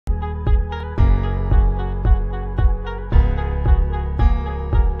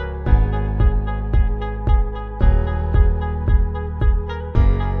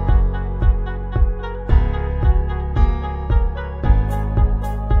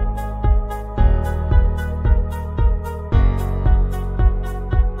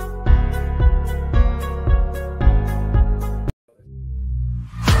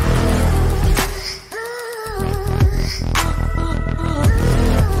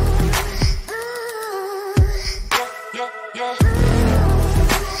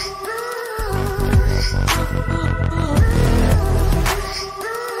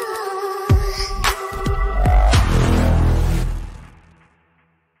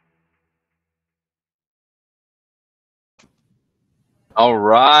All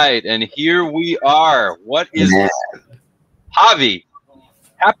right, and here we are. What is Man, Javi?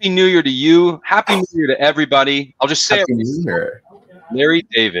 Happy New Year to you. Happy New Year to everybody. I'll just say it. Happy New Year. Larry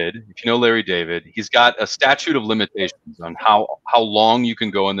David, if you know Larry David, he's got a statute of limitations on how long you can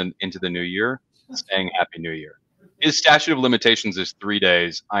go into the new year saying Happy New Year. His statute of limitations is 3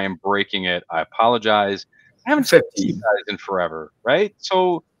 days. I am breaking it. I apologize. I haven't spoken to you 15. guys in forever, right?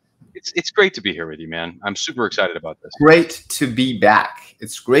 So it's great to be here with you, man. I'm super excited about this. Great to be back.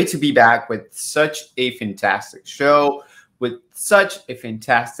 It's great to be back with such a fantastic show, with such a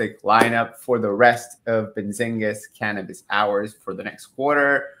fantastic lineup for the rest of Benzinga's Cannabis Hours for the next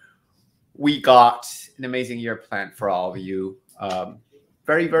quarter. We got an amazing year planned for all of you.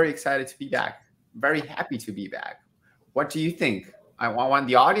 Very, very excited to be back. Very happy to be back. What do you think? I want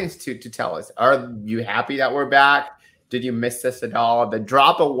the audience to tell us. Are you happy that we're back? Did you miss us at all? The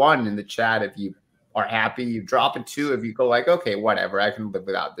drop a 1 in the chat if you are happy. You drop a 2 if you go like, okay, whatever. I can live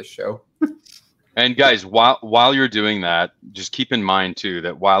without this show. And guys, while you're doing that, just keep in mind too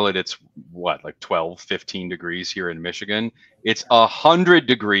that while it's what, like 12, 15 degrees here in Michigan, it's 100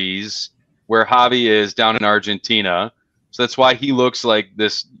 degrees where Javi is down in Argentina. So that's why he looks like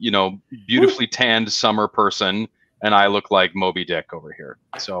this, beautifully tanned summer person, and I look like Moby Dick over here.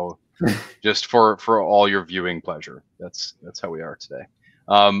 So just for all your viewing pleasure, that's how we are today.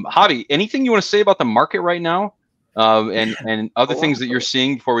 Javi, anything you want to say about the market right now, and other things that you're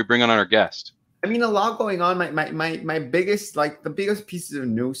seeing before we bring on our guest? I mean, a lot going on. My biggest, the biggest pieces of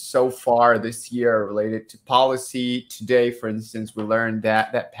news so far this year are related to policy. Today, for instance, we learned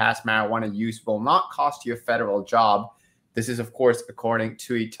that past marijuana use will not cost you a federal job. This is, of course, according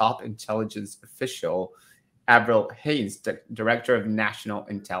to a top intelligence official, Avril Haines, the director of national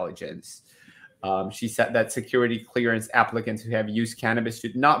intelligence. She said that security clearance applicants who have used cannabis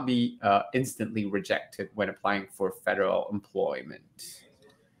should not be instantly rejected when applying for federal employment.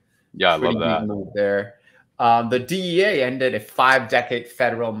 Yeah, I Pretty love that. big move there. The DEA ended a 5-decade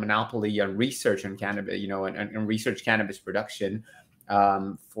federal monopoly on research on cannabis, and research cannabis production.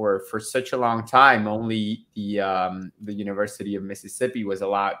 For such a long time, only the University of Mississippi was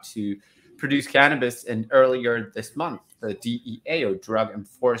allowed to produce cannabis. And earlier this month, the DEA, or Drug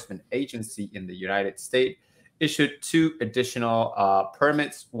Enforcement Agency in the United States, issued 2 additional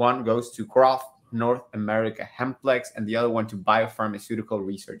permits. One goes to Croft North America Hemplex, and the other one to Biopharmaceutical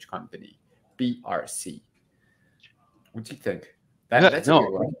Research Company, BRC. What do you think? That's a good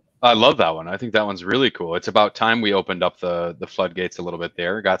one. I love that one. I think that one's really cool. It's about time we opened up the floodgates a little bit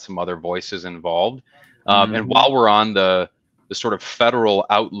there, got some other voices involved. And while we're on the sort of federal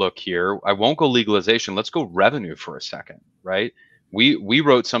outlook here, I won't go legalization. Let's go revenue for a second, right? We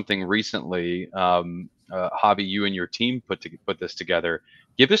wrote something recently. Javi, you and your team put this together.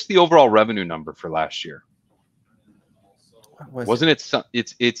 Give us the overall revenue number for last year. Wasn't it?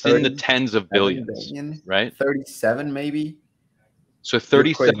 It's in the tens of billions, right? 37 maybe. So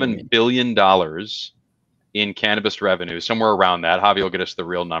 $37 billion in cannabis revenue, somewhere around that. Javi will get us the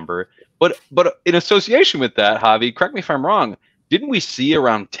real number. But in association with that, Javi, correct me if I'm wrong, didn't we see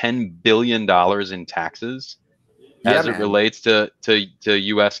around $10 billion in taxes as it relates to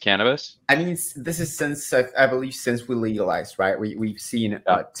U.S. cannabis? I mean, this is since, I believe, since we legalized, right? We've seen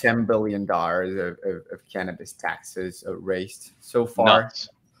 $10 billion of cannabis taxes raised so far. Nuts.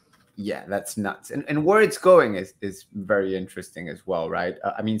 Yeah, that's nuts. And where it's going is very interesting as well, right?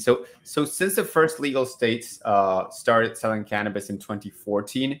 I mean, so since the first legal states started selling cannabis in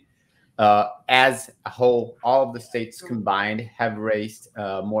 2014, as a whole, all of the states combined have raised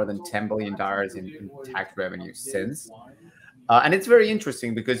more than $10 billion in tax revenue since. And it's very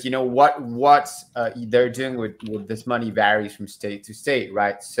interesting because, what they're doing with this money varies from state to state,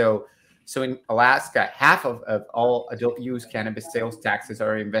 right? So in Alaska, half of all adult use cannabis sales taxes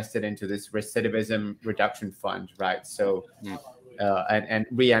are invested into this recidivism reduction fund, right? So and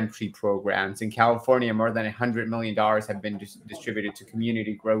reentry programs. In California, more than $100 million have been distributed to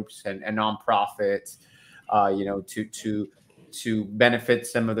community groups and nonprofits, to benefit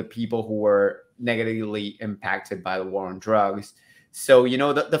some of the people who were negatively impacted by the war on drugs. So,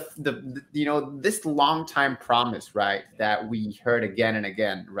 this long time promise, right, that we heard again and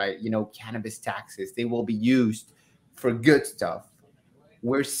again, right, cannabis taxes, they will be used for good stuff.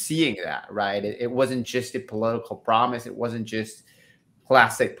 We're seeing that, right? It wasn't just a political promise. It wasn't just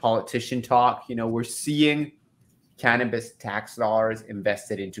classic politician talk. We're seeing cannabis tax dollars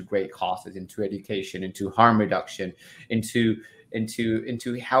invested into great causes, into education, into harm reduction, into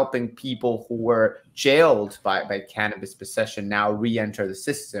helping people who were jailed by cannabis possession now re-enter the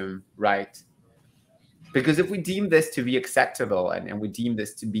system, right? Because if we deem this to be acceptable and we deem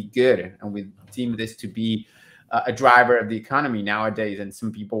this to be good and we deem this to be a driver of the economy nowadays, and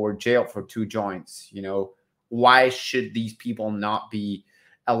some people were jailed for 2 joints. You know, why should these people not be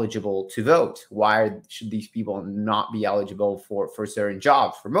eligible to vote? Why should these people not be eligible for certain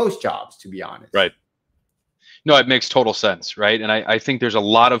jobs, for most jobs, to be honest? Right. No, it makes total sense, right? And I think there's a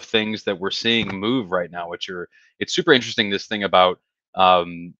lot of things that we're seeing move right now, which are it's super interesting. This thing about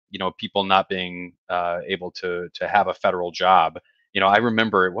you know, people not being able to have a federal job. You know, I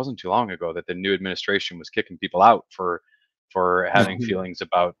remember it wasn't too long ago that the new administration was kicking people out for having feelings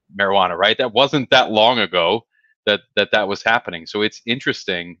about marijuana, right? That wasn't that long ago that was happening. So it's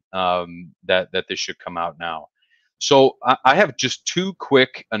interesting that this should come out now. So I have just 2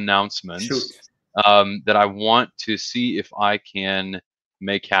 quick announcements Shoot. that I want to see if I can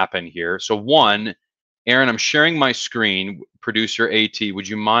make happen here. So one, Aaron, I'm sharing my screen. Producer AT, would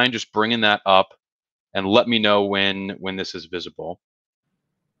you mind just bringing that up and let me know when this is visible?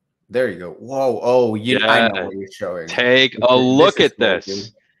 There you go. Whoa. Oh, you know, I know Yeah. what you're showing. Take a look at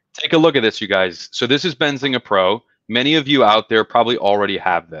this. Take a look at this, you guys. So this is Benzinga Pro. Many of you out there probably already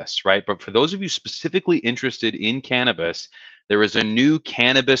have this, right? But for those of you specifically interested in cannabis, there is a new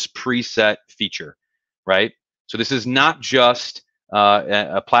cannabis preset feature, right? So this is not just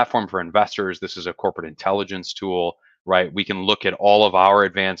a platform for investors. This is a corporate intelligence tool, right? We can look at all of our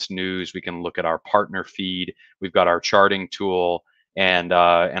advanced news. We can look at our partner feed. We've got our charting tool and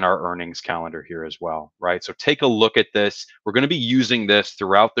our earnings calendar here as well, right? So take a look at this. We're going to be using this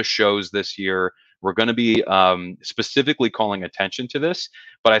throughout the shows this year. We're going to be specifically calling attention to this,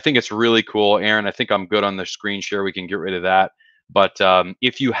 but I think it's really cool. Aaron, I think I'm good on the screen share. We can get rid of that. But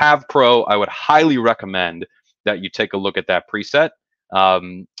if you have Pro, I would highly recommend that you take a look at that preset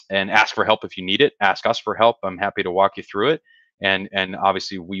and ask for help if you need it. Ask us for help. I'm happy to walk you through it. And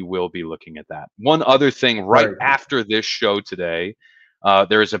obviously we will be looking at that. One other thing, right after this show today,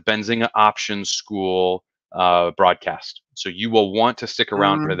 there is a Benzinga Options School broadcast. So you will want to stick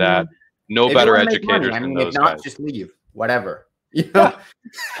around for that. No If better you make money, educators I than mean, those if not, guys. just leave. Whatever. You know?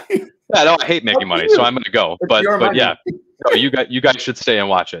 Yeah, no, I hate making money, so I'm going to go. But yeah, no, you guys should stay and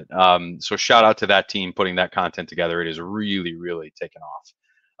watch it. So shout out to that team putting that content together. It is really, really taken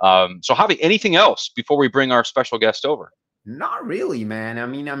off. So Javi, anything else before we bring our special guest over? Not really, man. I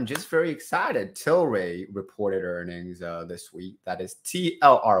mean, I'm just very excited. Tilray reported earnings this week. That is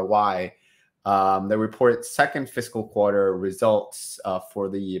TLRY. They reported second fiscal quarter results for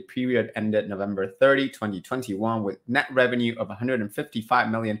the period ended November 30, 2021, with net revenue of 155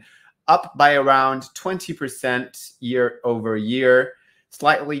 million, up by around 20% year over year,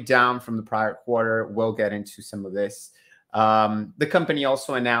 slightly down from the prior quarter. We'll get into some of this. The company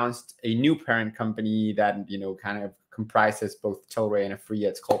also announced a new parent company that, you know, kind of comprises both Tilray and Aphria.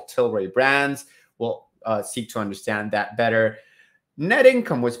 It's called Tilray Brands. We'll seek to understand that better. Net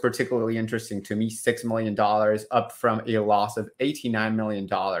income was particularly interesting to me, $6 million, up from a loss of $89 million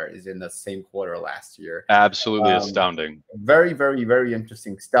in the same quarter last year. Absolutely astounding. Very, very, very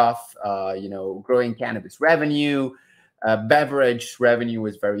interesting stuff. You know, growing cannabis revenue, beverage revenue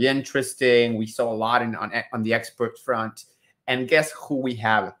was very interesting. We saw a lot on the export front. And guess who we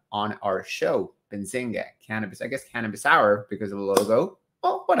have on our show? Benzinga Cannabis. I guess Cannabis Hour because of the logo.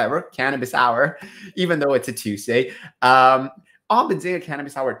 Well, whatever. Cannabis Hour, even though it's a Tuesday. On Benzinga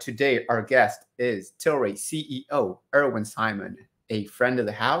Cannabis Hour today, our guest is Tilray CEO Irwin Simon, a friend of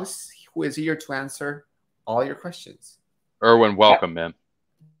the house who is here to answer all your questions. Irwin, welcome, man.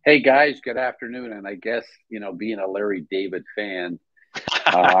 Hey guys, good afternoon. And I guess, you know, being a Larry David fan,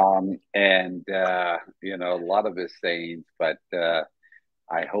 and you know, a lot of his sayings, but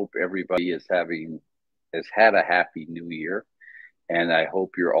I hope everybody has had a happy new year, and I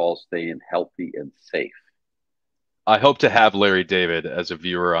hope you're all staying healthy and safe. I hope to have Larry David as a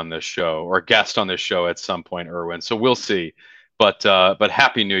viewer on this show or guest on this show at some point, Irwin. So we'll see. But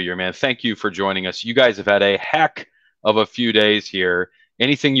happy New Year, man. Thank you for joining us. You guys have had a heck of a few days here.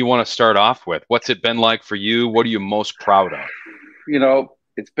 Anything you want to start off with? What's it been like for you? What are you most proud of? You know,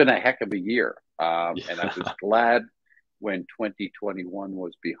 it's been a heck of a year. And I was glad when 2021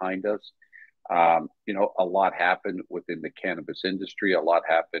 was behind us. You know, a lot happened within the cannabis industry. A lot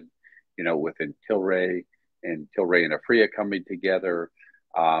happened, you know, within Tilray and Aphria coming together,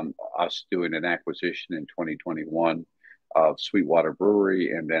 us doing an acquisition in 2021 of Sweetwater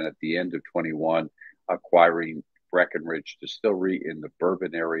Brewery, and then at the end of 21, acquiring Breckenridge Distillery in the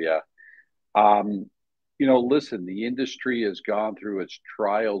Bourbon area. You know, listen, the industry has gone through its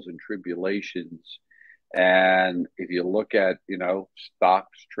trials and tribulations. And if you look at, you know,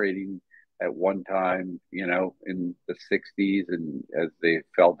 stocks trading at one time, you know, in the 60s, and as they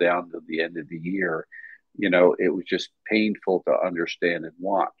fell down to the end of the year, you know, it was just painful to understand and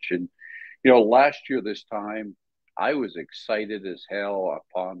watch. And, Last year this time, I was excited as hell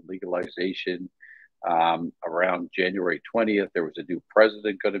upon legalization. Around January 20th, there was a new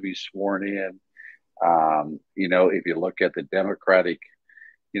president going to be sworn in. If you look at the Democratic,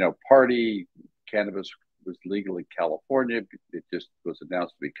 party, cannabis was legal in California. It just was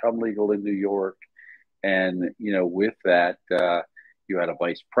announced to become legal in New York. And, with that, you had a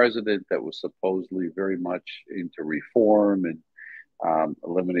vice president that was supposedly very much into reform and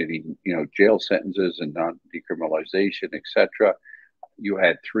eliminating, jail sentences and non-decriminalization, etc. You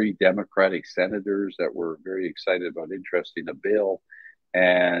had 3 Democratic senators that were very excited about interesting a bill.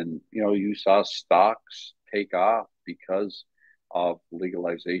 And, you saw stocks take off because of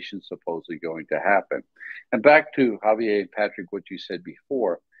legalization supposedly going to happen. And back to Javier and Patrick, what you said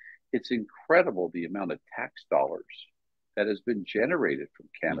before, it's incredible the amount of tax dollars that has been generated from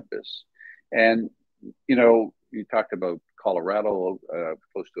cannabis. And, you talked about Colorado,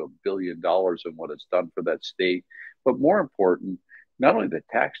 close to $1 billion and what it's done for that state. But more important, not only the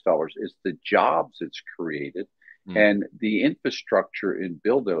tax dollars, it's the jobs it's created and the infrastructure in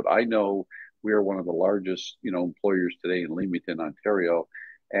build out. I know we are one of the largest, employers today in Leamington, Ontario,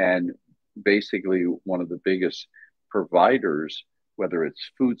 and basically one of the biggest providers, whether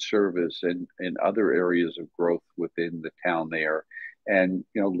it's food service and other areas of growth within the town there. And,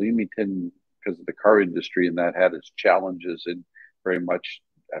 Leamington, because of the car industry, and that had its challenges and very much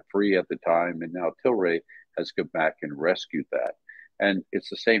free at the time. And now Tilray has come back and rescued that. And it's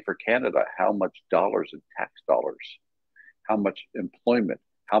the same for Canada. How much dollars in tax dollars, how much employment,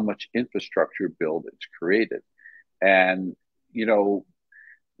 how much infrastructure build it's created. And,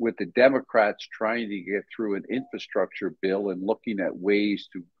 with the Democrats trying to get through an infrastructure bill and looking at ways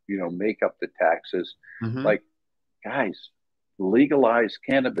to, make up the taxes, like, guys, legalize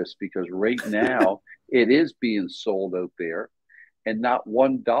cannabis, because right now it is being sold out there and not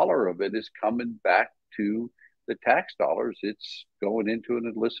 $1 of it is coming back to the tax dollars. It's going into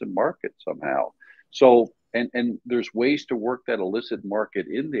an illicit market somehow. So, and there's ways to work that illicit market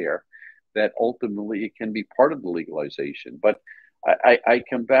in there that ultimately it can be part of the legalization. But I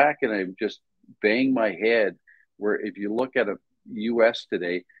come back and I just bang my head where if you look at a US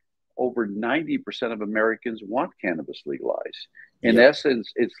today, over 90% of Americans want cannabis legalized. In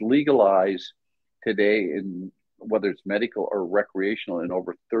essence, it's legalized today in whether it's medical or recreational in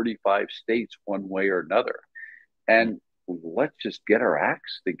over 35 states, one way or another. And let's just get our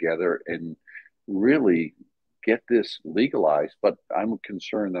acts together and really get this legalized. But I'm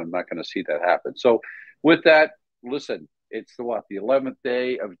concerned that I'm not going to see that happen. So with that, listen, it's the 11th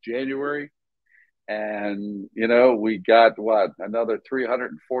day of January. And, we got another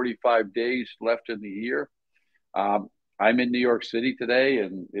 345 days left in the year. I'm in New York City today,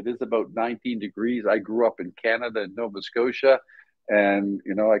 and it is about 19 degrees. I grew up in Canada and Nova Scotia. And,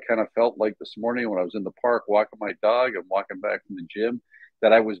 I kind of felt like this morning when I was in the park walking my dog and walking back from the gym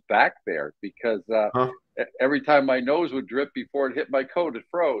that I was back there because every time my nose would drip before it hit my coat, it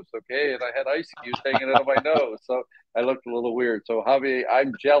froze. Okay. And I had ice cubes hanging out of my nose. So I looked a little weird. So, Javi,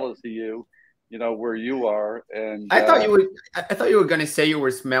 I'm jealous of you. Where you are. And I thought you were going to say you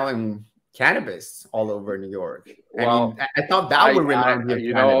were smelling cannabis all over New York. Well, I thought that would remind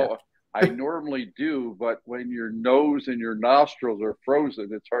you of Canada. I normally do, but when your nose and your nostrils are frozen,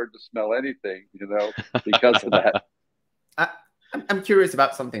 it's hard to smell anything, because of that. I'm curious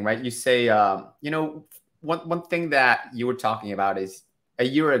about something, right? You say, one thing that you were talking about is a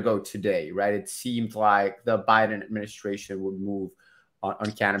year ago today, right? It seemed like the Biden administration would move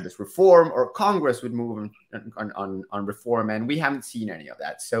on cannabis reform, or Congress would move on reform, and we haven't seen any of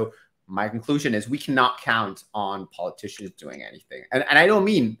that. So my conclusion is we cannot count on politicians doing anything. And I don't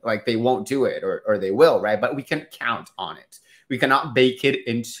mean like they won't do it or they will, right? But we can count on it. We cannot bake it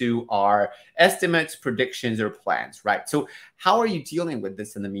into our estimates, predictions, or plans, right? So how are you dealing with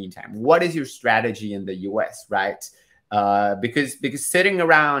this in the meantime? What is your strategy in the US, right? Because sitting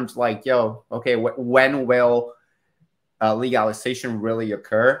around like, okay, when will legalization really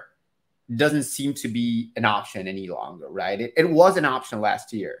occur doesn't seem to be an option any longer, right? It was an option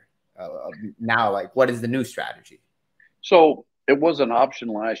last year. Now, like, what is the new strategy? So it was an option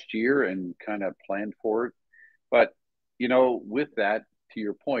last year and kind of planned for it. But, with that, to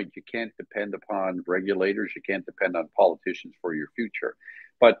your point, you can't depend upon regulators. You can't depend on politicians for your future.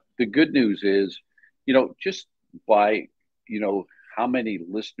 But the good news is, just by, how many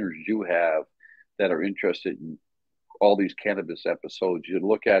listeners you have that are interested in all these cannabis episodes, you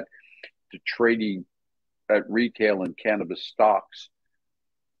look at the trading at retail and cannabis stocks.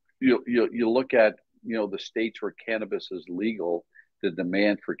 You look at the states where cannabis is legal, the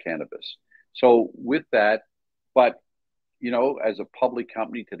demand for cannabis. So with that, but you know, as a public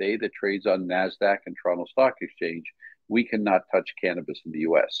company today that trades on NASDAQ and Toronto Stock Exchange, we cannot touch cannabis in the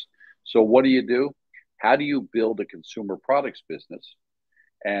US. So what do? How do you build a consumer products business?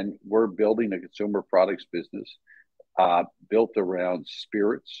 And we're building a consumer products business built around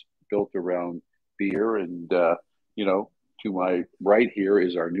spirits, built around beer. And, you know, to my right here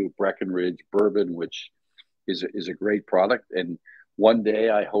is our new Breckenridge bourbon, which is a great product. And one day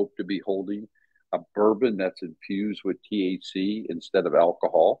I hope to be holding a bourbon that's infused with THC instead of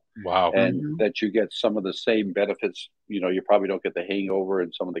alcohol. Wow. And that you get some of the same benefits. You know, you probably don't get the hangover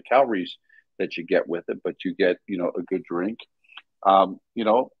and some of the calories that you get with it, but you get, you know, a good drink. You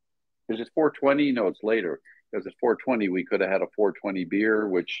know, is it 420? No, it's later. Because at 420, we could have had a 420 beer,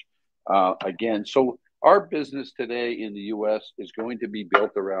 which again, so our business today in the US is going to be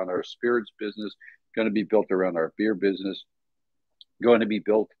built around our spirits business, going to be built around our beer business, going to be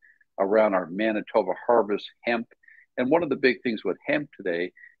built around our Manitoba harvest hemp. And one of the big things with hemp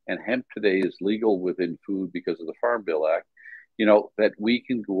today, and hemp today is legal within food because of the Farm Bill Act, you know, that we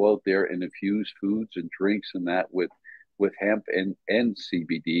can go out there and infuse foods and drinks and that with hemp and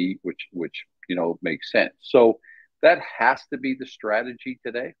CBD, which you know makes sense. So that has to be the strategy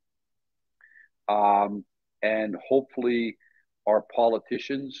today. And hopefully our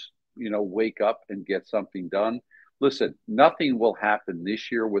politicians, you know, wake up and get something done. Listen, nothing will happen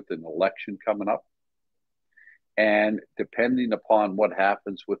this year with an election coming up. And depending upon what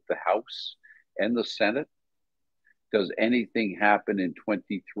happens with the House and the Senate, does anything happen in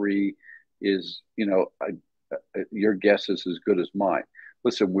 23 is, you know, your guess is as good as mine.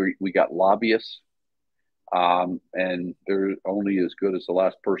 Listen, we got lobbyists, and they're only as good as the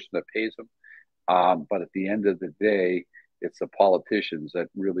last person that pays them. But at the end of the day, it's the politicians that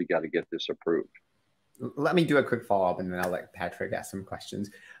really got to get this approved. Let me do a quick follow-up, and then I'll let Patrick ask some questions.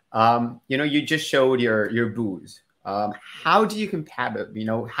 You know, you just showed your booze. How do you compatible? You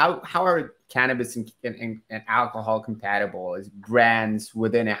know, how are cannabis and alcohol compatible as brands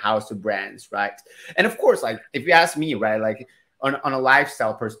within a house of brands, right? And of course, like if you ask me, right, like on a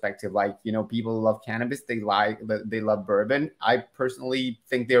lifestyle perspective, like, you know, people love cannabis, they love bourbon. I personally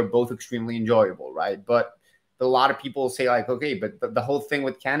think they're both extremely enjoyable, right? But a lot of people say like, okay, but the whole thing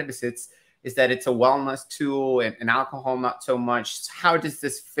with cannabis, is that it's a wellness tool and alcohol not so much. How does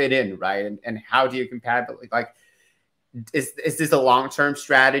this fit in, right? And how do you compatible? Like, is this a long-term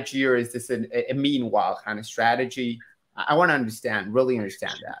strategy, or is this a meanwhile kind of strategy? I want to really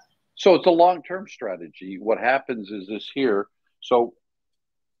understand that. So it's a long-term strategy. What happens is this here. So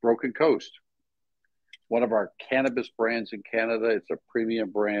Broken Coast, one of our cannabis brands in Canada. It's a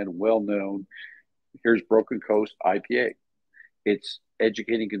premium brand, well-known. Here's Broken Coast IPA. It's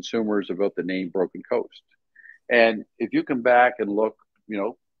educating consumers about the name Broken Coast. And if you come back and look, you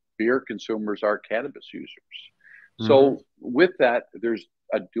know, beer consumers are cannabis users. So with that, there's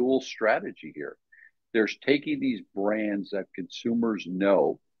a dual strategy here. There's taking these brands that consumers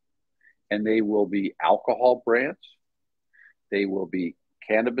know, and they will be alcohol brands, they will be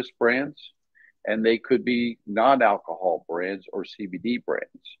cannabis brands, and they could be non-alcohol brands or CBD brands.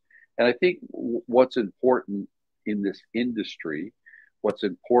 And I think what's important in this industry, what's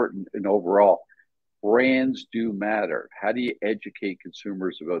important in overall, brands do matter. How do you educate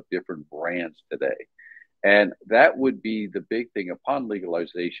consumers about different brands today? And that would be the big thing. Upon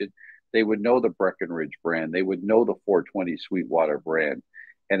legalization, they would know the Breckenridge brand. They would know the 420 Sweetwater brand.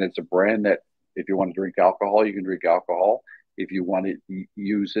 And it's a brand that if you want to drink alcohol, you can drink alcohol. If you want to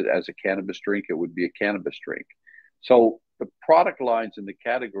use it as a cannabis drink, it would be a cannabis drink. So the product lines and the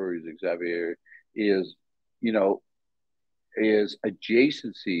categories, Xavier, is, you know, is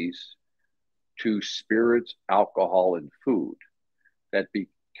adjacencies to spirits, alcohol, and food that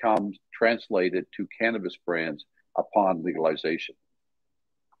becomes translated to cannabis brands upon legalization.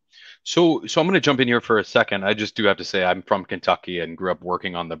 So I'm going to jump in here for a second. I just do have to say I'm from Kentucky and grew up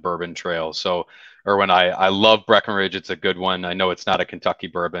working on the bourbon trail. So, Irwin, I love Breckenridge. It's a good one. I know it's not a Kentucky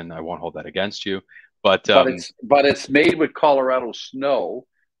bourbon. I won't hold that against you. But it's made with Colorado snow,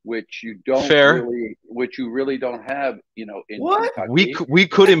 which you really don't have, you know, in Kentucky. We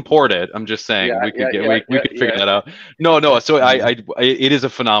could import it. I'm just saying we could figure that out. No. So it is a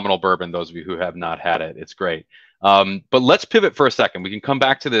phenomenal bourbon. Those of you who have not had it, it's great. But let's pivot for a second. We can come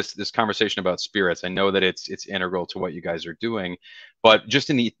back to this conversation about spirits. I know that it's integral to what you guys are doing, but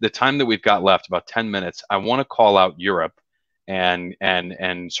just in the time that we've got left, about 10 minutes, I want to call out Europe and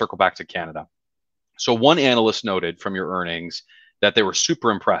circle back to Canada. So one analyst noted from your earnings that they were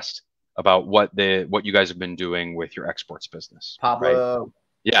super impressed about what you guys have been doing with your exports business. Pablo. Right?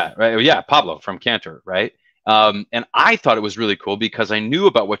 Yeah, right. Yeah, Pablo from Cantor, right? And I thought it was really cool because I knew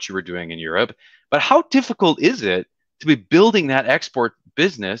about what you were doing in Europe, but how difficult is it to be building that export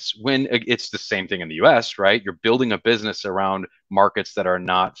business when it's the same thing in the US, right? You're building a business around markets that are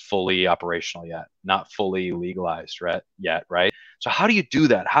not fully operational yet, not fully legalized yet, right? So how do you do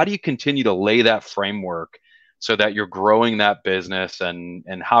that? How do you continue to lay that framework so that you're growing that business, and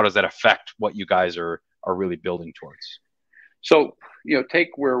how does that affect what you guys are really building towards? So, take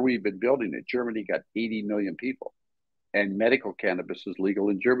where we've been building it. Germany got 80 million people, and medical cannabis is legal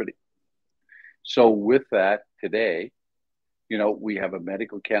in Germany. So with that, today, we have a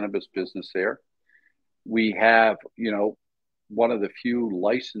medical cannabis business there. We have, one of the few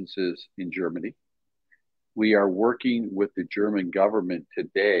licenses in Germany. We are working with the German government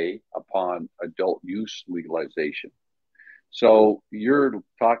today upon adult use legalization. So you're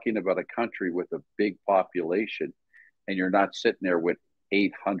talking about a country with a big population, and you're not sitting there with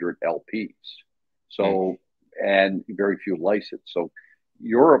 800 LPs. So, and very few licensed. So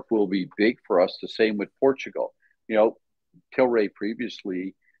Europe will be big for us. The same with Portugal. Tilray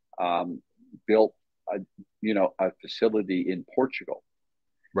previously built a facility in Portugal.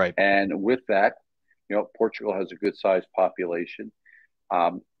 Right. And with that, Portugal has a good sized population.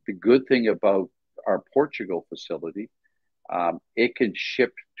 The good thing about our Portugal facility, it can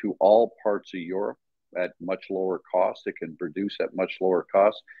ship to all parts of Europe at much lower cost. It can produce at much lower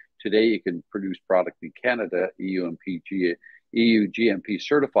cost. Today, you can produce product in Canada, EU GMP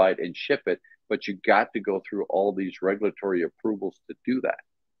certified, and ship it, but you got to go through all these regulatory approvals to do that.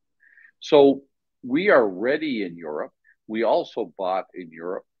 So we are ready in Europe. We also bought in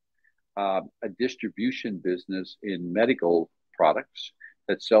Europe a distribution business in medical products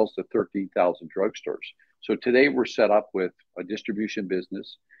that sells to 13,000 drugstores. So today we're set up with a distribution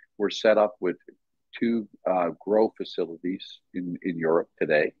business. We're set up with 2 grow facilities in Europe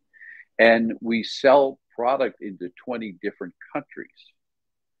today. And we sell product into 20 different countries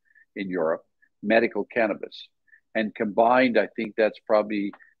in Europe, medical cannabis. And combined, I think that's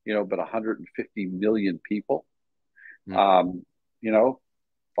probably, about 150 million people, 5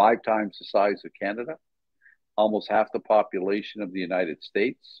 times the size of Canada, almost half the population of the United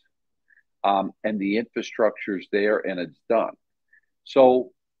States. And the infrastructure's there, and it's done.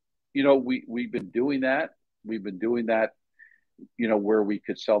 So, we've been doing that. We've been doing that, where we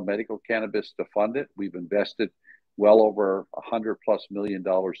could sell medical cannabis to fund it. We've invested well over $100+ million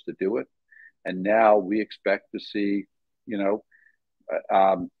to do it. And now we expect to see,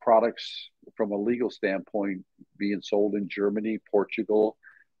 products from a legal standpoint being sold in Germany, Portugal,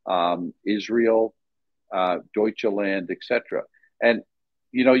 Israel, Deutschland, etc. And,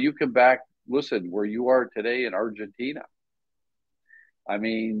 you come back, listen, where you are today in Argentina. I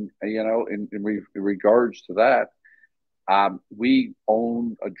mean, in regards to that, we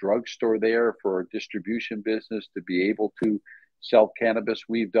own a drugstore there for our distribution business to be able to sell cannabis.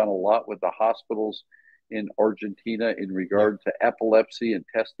 We've done a lot with the hospitals in Argentina in regard to epilepsy and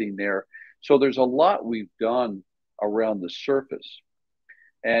testing there. So there's a lot we've done around the surface.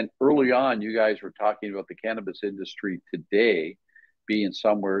 And early on, you guys were talking about the cannabis industry today being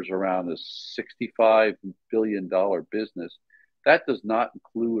somewhere around a $65 billion business. That does not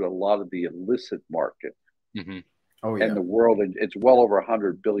include a lot of the illicit market. Mm-hmm. And the world, and it's well over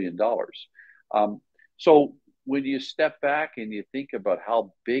 $100 billion. So when you step back and you think about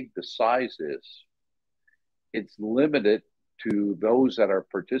how big the size is, it's limited to those that are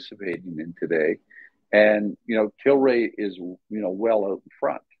participating in today. And, Tilray is, well out in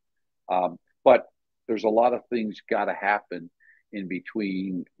front. But there's a lot of things got to happen in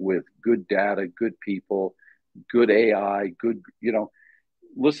between with good data, good people, good AI, good,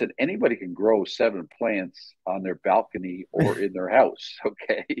 listen, anybody can grow 7 plants on their balcony or in their house,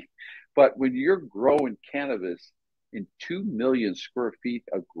 okay? But when you're growing cannabis in 2 million square feet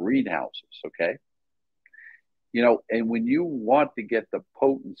of greenhouses, okay? And when you want to get the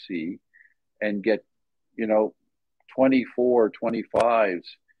potency and get, 24, 25s,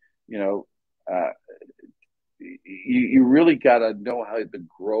 you really got to know how to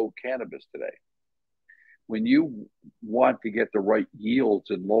grow cannabis today. When you want to get the right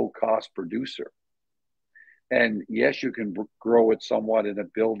yields and low cost producer, and yes, you can grow it somewhat in a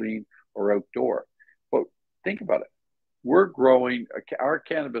building or outdoor, but think about it. We're growing our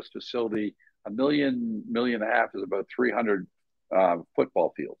cannabis facility, 1.5 million is about 300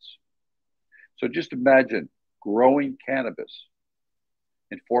 football fields. So just imagine growing cannabis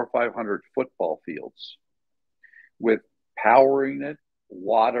in 400 or 500 football fields with powering it,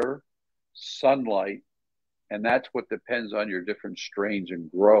 water, sunlight, and that's what depends on your different strains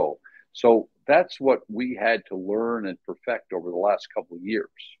and grow. So that's what we had to learn and perfect over the last couple of years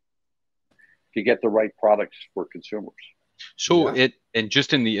to get the right products for consumers. So and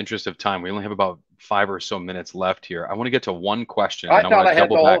just in the interest of time, we only have about 5 or so minutes left here. I want to get to one question, I and I thought want I to had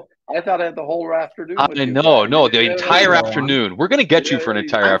double back. I thought I had the whole afternoon with I you know, guys. no, the Yeah, entire go on. afternoon. We're gonna get you for an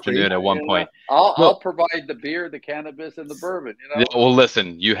entire Actually, afternoon at one point. I'll No, provide the beer, the cannabis, and the bourbon. yeah, well,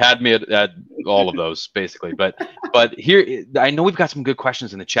 listen, you had me at all of those basically, but here I know we've got some good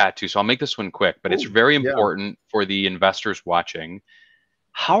questions in the chat too, so I'll make this one quick. But it's Ooh, very yeah. important for the investors watching.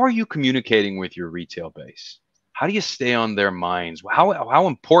 How are you communicating with your retail base? How do you stay on their minds? How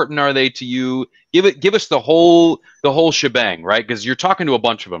important are they to you? Give us the whole shebang, right? Because you're talking to a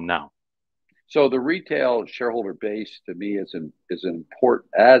bunch of them now. So the retail shareholder base to me is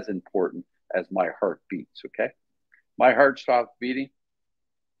important as my heart beats. Okay, my heart stops beating,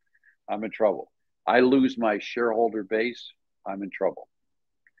 I'm in trouble. I lose my shareholder base, I'm in trouble.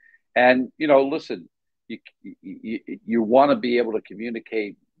 And listen, you want to be able to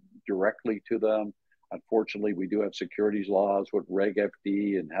communicate directly to them. Unfortunately, we do have securities laws with Reg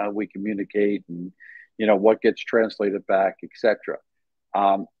FD and how we communicate, and what gets translated back, etc.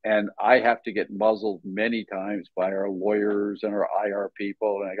 And I have to get muzzled many times by our lawyers and our IR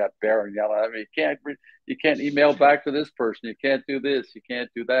people. And I got Baron yelling at me, you can't email back to this person. You can't do this. You can't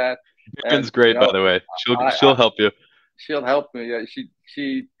do that. Baron's And great, by the way. She'll help you. She'll help me.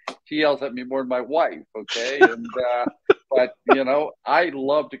 She yells at me more than my wife. Okay. And, but I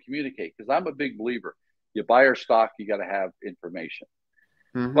love to communicate because I'm a big believer. You buy our stock, you got to have information.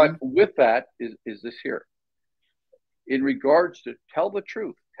 Mm-hmm. But with that is this here. In regards to tell the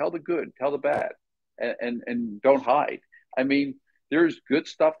truth, tell the good, tell the bad, and don't hide. I mean, there's good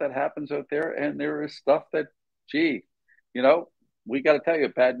stuff that happens out there, and there is stuff that, gee, we got to tell you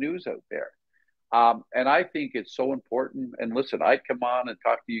bad news out there. And I think it's so important. And listen, I come on and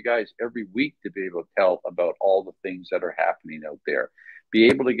talk to you guys every week to be able to tell about all the things that are happening out there, be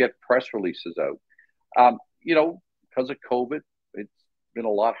able to get press releases out. Because of COVID, it's been a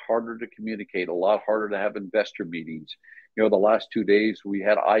lot harder to communicate, a lot harder to have investor meetings. The last 2 days we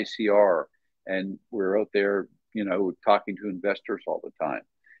had ICR and we're out there, talking to investors all the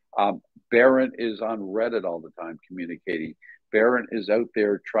time. Baron is on Reddit all the time communicating. Baron is out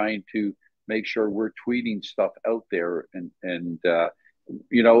there trying to make sure we're tweeting stuff out there. And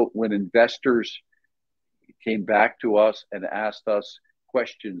when investors came back to us and asked us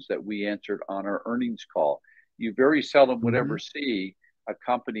questions that we answered on our earnings call, you very seldom would ever see a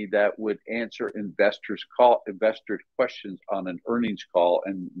company that would answer investors questions on an earnings call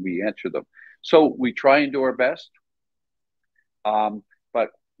and we answer them. So we try and do our best. But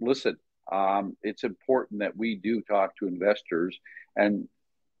listen, it's important that we do talk to investors. And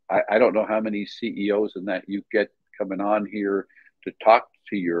I don't know how many CEOs and that you get coming on here to talk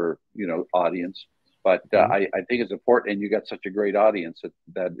to your audience, but I think it's important, and you got such a great audience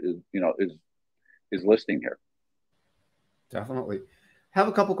that is listening here. Definitely. I have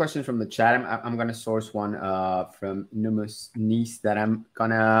a couple questions from the chat. I'm going to source one from Numus Nice that I'm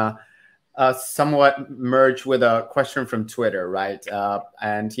going to somewhat merge with a question from Twitter, right?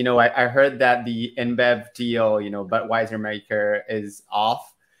 And, I heard that the InBev deal, Budweiser maker is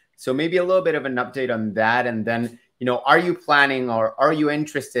off. So maybe a little bit of an update on that. And then, are you planning or are you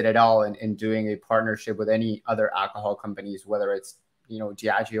interested at all in doing a partnership with any other alcohol companies, whether it's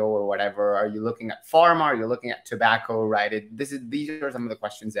Diageo or whatever? Are you looking at pharma? Are you looking at tobacco, right? These are some of the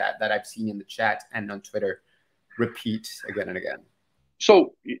questions that I've seen in the chat and on Twitter repeat again and again.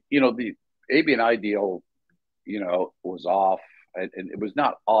 So, the AB&I deal, was off, and it was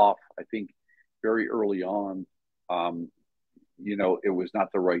not off. I think very early on, it was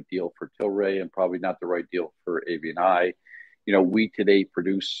not the right deal for Tilray and probably not the right deal for AB&I. We today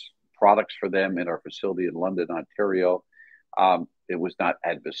produce products for them in our facility in London, Ontario. It was not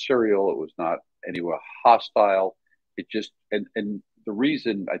adversarial. It was not anywhere hostile. It just, and the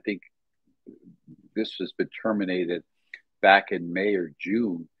reason I think this has been terminated back in May or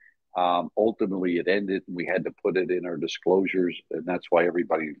June, ultimately it ended and we had to put it in our disclosures, and that's why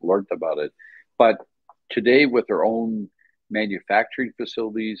everybody learned about it. But today, with our own manufacturing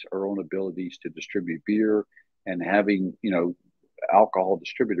facilities, our own abilities to distribute beer, and having, alcohol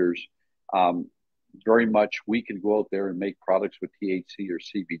distributors, very much we can go out there and make products with THC or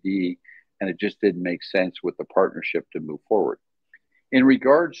CBD, and it just didn't make sense with the partnership to move forward. In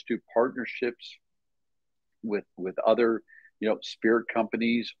regards to partnerships with other, spirit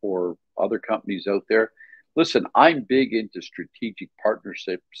companies or other companies out there, listen, I'm big into strategic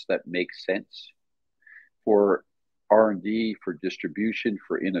partnerships that make sense for R&D, for distribution,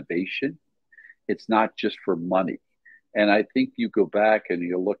 for innovation. It's not just for money. And I think you go back and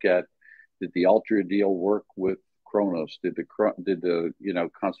you look at, did the Altria deal work with Kronos? Did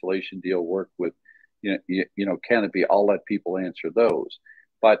the Constellation deal work with Canopy? I'll let people answer those.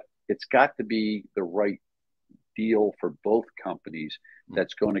 But it's got to be the right deal for both companies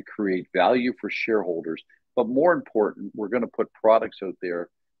that's going to create value for shareholders. But more important, we're going to put products out there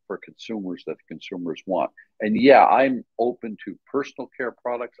for consumers that the consumers want. And yeah, I'm open to personal care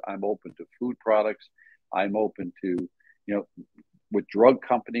products. I'm open to food products. I'm open to, with drug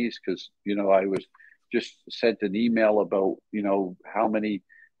companies, because, I was just sent an email about,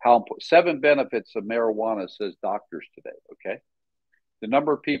 how 7 benefits of marijuana, says doctors today. Okay. The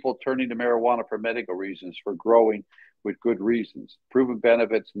number of people turning to marijuana for medical reasons, for growing with good reasons, proven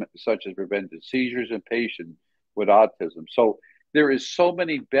benefits such as prevented seizures in patients with autism. So there is so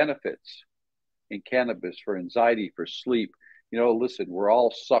many benefits in cannabis for anxiety, for sleep. Listen, we're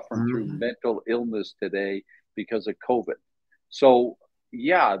all suffering through mental illness today because of COVID. So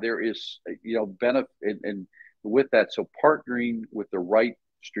yeah, there is, benefit and with that. So partnering with the right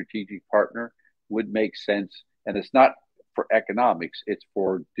strategic partner would make sense. And it's not for economics, it's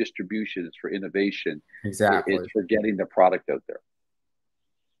for distribution, it's for innovation. Exactly. It's for getting the product out there.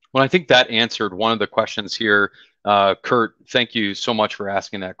 Well, I think that answered one of the questions here. Kurt, thank you so much for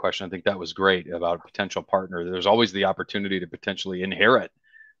asking that question. I think that was great about a potential partner. There's always the opportunity to potentially inherit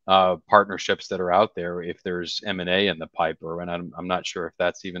partnerships that are out there if there's M&A in the pipe, and I'm not sure if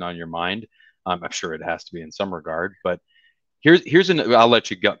that's even on your mind. I'm sure it has to be in some regard, but I'll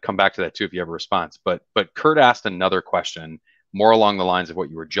let you come back to that too if you have a response. But Kurt asked another question more along the lines of what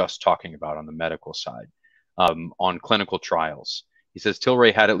you were just talking about on the medical side, on clinical trials. He says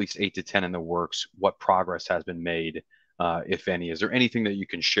Tilray had at least 8 to 10 in the works. What progress has been made, if any? Is there anything that you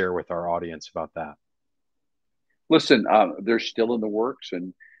can share with our audience about that? Listen, they're still in the works,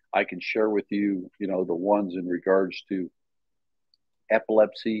 and I can share with you, the ones in regards to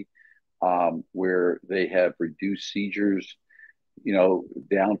epilepsy, where they have reduced seizures,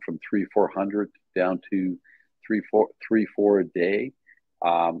 down from 300-400 down to 3-4 a day.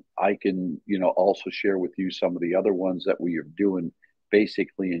 I can, also share with you some of the other ones that we are doing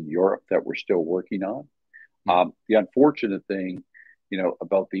basically in Europe that we're still working on. The unfortunate thing,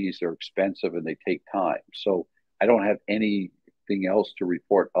 about these, they're expensive and they take time. So I don't have anything else to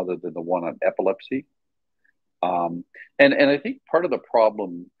report other than the one on epilepsy. And I think part of the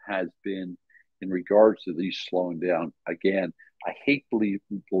problem has been in regards to these slowing down. Again, I hate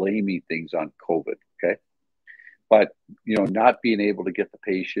blaming things on COVID, okay? But, not being able to get the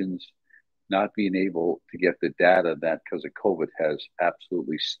patients, not being able to get the data, that because of COVID has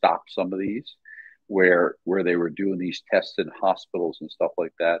absolutely stopped some of these where they were doing these tests in hospitals and stuff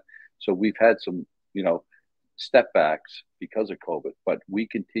like that. So we've had some, step backs because of COVID, but we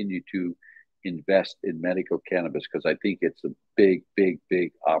continue to invest in medical cannabis because I think it's a big, big,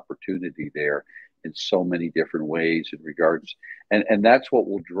 big opportunity there in so many different ways in regards. And that's what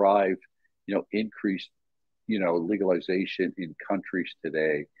will drive, increased, legalization in countries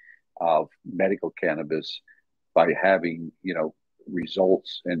today of medical cannabis by having,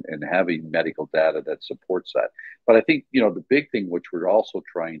 results and having medical data that supports that. But I think, the big thing which we're also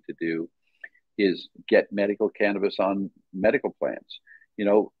trying to do is get medical cannabis on medical plans.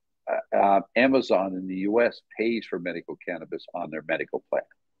 Amazon in the US pays for medical cannabis on their medical plan.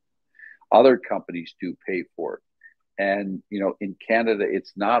 Other companies do pay for it. And, in Canada,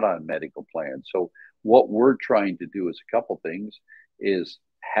 it's not on medical plans. So what we're trying to do is a couple things, is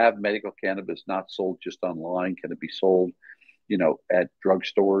have medical cannabis not sold just online. Can it be sold, at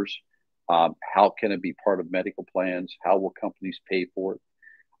drugstores? How can it be part of medical plans? How will companies pay for it?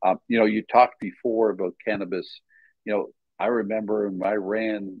 You talked before about cannabis. I remember when I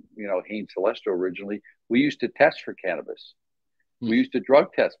ran, Hain Celestial originally, we used to test for cannabis. We used to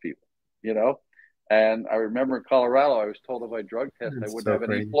drug test people, And I remember in Colorado, I was told if I drug test, I wouldn't have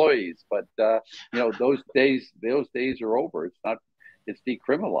any employees. But those days are over. It's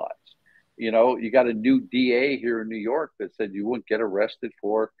decriminalized. You got a new DA here in New York that said you wouldn't get arrested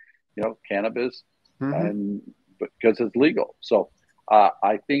for, cannabis, and because it's legal. So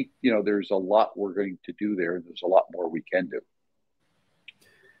I think there's a lot we're going to do there, and there's a lot more we can do.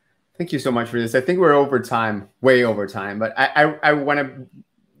 Thank you so much for this. I think we're over time, way over time, but I want to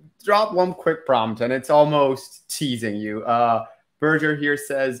drop one quick prompt, and it's almost teasing you. Berger here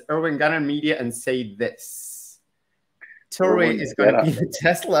says, Irwin, get on media and say this. Tilray is going to be the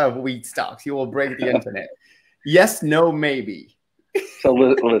Tesla of weed stocks. You will break the internet. Yes, no, maybe. So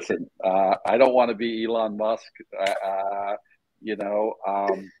listen, I don't want to be Elon Musk.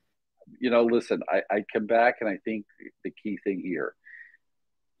 Listen, I come back and I think the key thing here,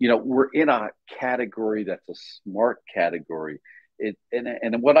 we're in a category that's a smart category.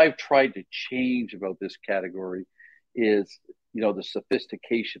 And what I've tried to change about this category is, the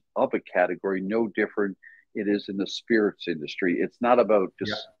sophistication of a category, no different it is in the spirits industry. It's not about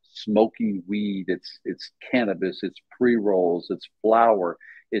just smoking weed, it's cannabis, it's pre-rolls, it's flower,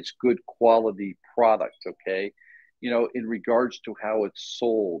 it's good quality product, okay? In regards to how it's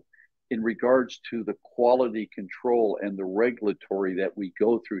sold, in regards to the quality control and the regulatory that we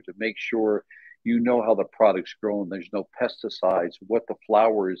go through to make sure how the product's grown, there's no pesticides, what the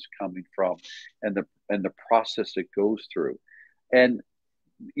flower is coming from, and the process it goes through. And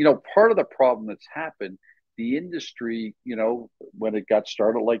part of the problem that's happened, the industry, when it got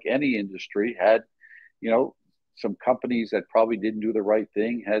started, like any industry, had, some companies that probably didn't do the right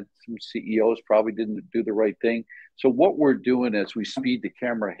thing, had some CEOs probably didn't do the right thing. So what we're doing as we speed the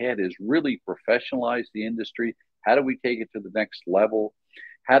camera ahead is really professionalize the industry. How do we take it to the next level?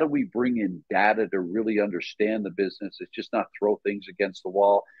 How do we bring in data to really understand the business? It's just not throw things against the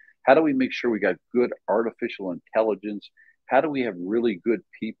wall. How do we make sure we got good artificial intelligence? How do we have really good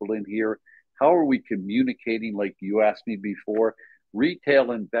people in here? How are we communicating, like you asked me before?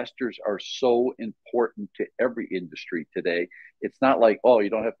 Retail investors are so important to every industry today. It's not like, oh, you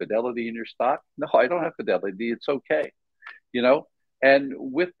don't have fidelity in your stock? No, I don't have fidelity. It's okay. And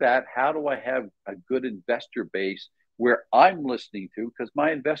with that, how do I have a good investor base where I'm listening to? Because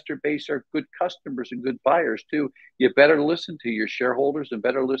my investor base are good customers and good buyers too. You better listen to your shareholders and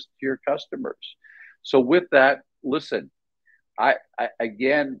better listen to your customers. So with that, listen, I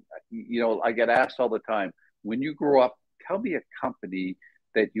again, I get asked all the time, when you grow up, tell me a company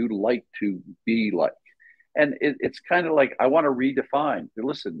that you'd like to be like. And it's kind of like, I want to redefine.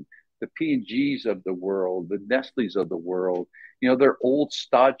 Listen, the P&Gs of the world, the Nestle's of the world, they're old,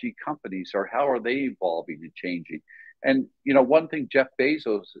 stodgy companies. Or how are they evolving and changing? And, one thing Jeff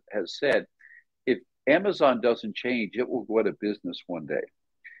Bezos has said, if Amazon doesn't change, it will go out of business one day.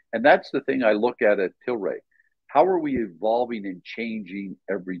 And that's the thing I look at Tilray. How are we evolving and changing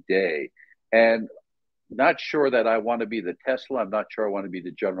every day? And not sure that I want to be the Tesla. I'm not sure I want to be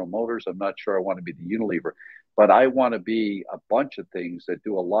the General Motors. I'm not sure I want to be the Unilever. But I want to be a bunch of things that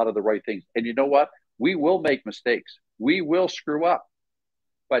do a lot of the right things. And you know what? We will make mistakes. We will screw up.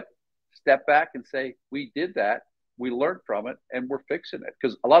 But step back and say, we did that. We learned from it, and we're fixing it.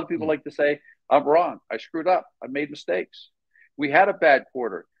 Because a lot of people like to say, I'm wrong. I screwed up. I made mistakes. We had a bad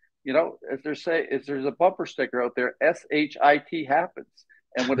quarter. As there's a bumper sticker out there, SHIT happens.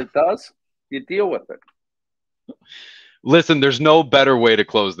 And when it does, you deal with it. Listen, there's no better way to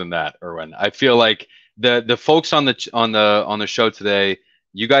close than that, Irwin. I feel like the folks on the show today,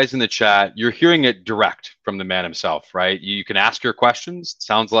 you guys in the chat, you're hearing it direct from the man himself, right? You can ask your questions. It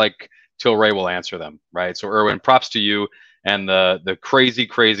sounds like Tilray will answer them, right? So Irwin, props to you and the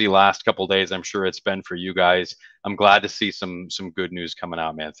crazy last couple of days I'm sure it's been for you guys. I'm glad to see some good news coming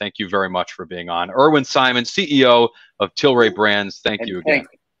out, man. Thank you very much for being on. Irwin Simon, CEO of Tilray Brands. Thank you again.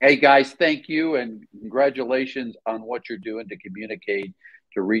 Hey guys, thank you and congratulations on what you're doing to communicate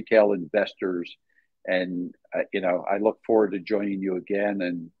to retail investors. And I look forward to joining you again,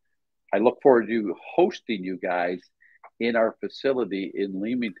 and I look forward to hosting you guys in our facility in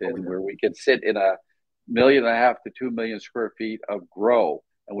Leamington, where we can sit in 1.5 million to 2 million square feet of grow,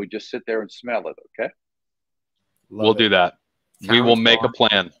 and we just sit there and smell it. Okay, we'll do that. We will make a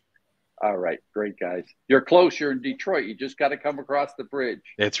plan. All right, great guys. You're close. You're in Detroit. You just got to come across the bridge.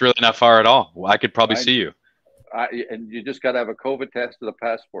 It's really not far at all. I could probably see you. And you just got to have a COVID test and a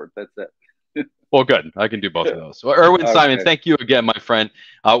passport. That's it. Well, good. I can do both of those. Well, Irwin Simon, thank you again, my friend.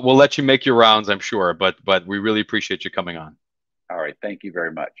 We'll let you make your rounds, I'm sure, but we really appreciate you coming on. All right. Thank you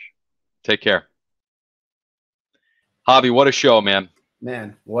very much. Take care. Javi, what a show, man.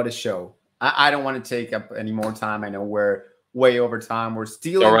 Man, what a show. I don't want to take up any more time. I know we're way over time. We're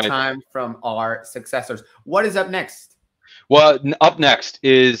stealing time from our successors. What is up next? Well, up next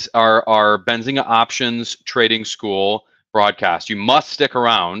is our Benzinga Options Trading School broadcast. You must stick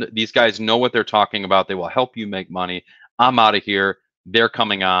around. These guys know what they're talking about. They will help you make money. I'm out of here. They're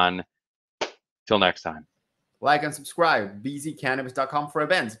coming on. Till next time. Like and subscribe. bzcannabis.com for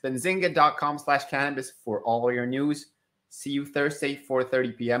events. Benzinga.com/cannabis for all your news. See you Thursday,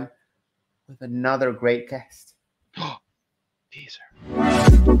 4:30 p.m. with another great guest. Teaser.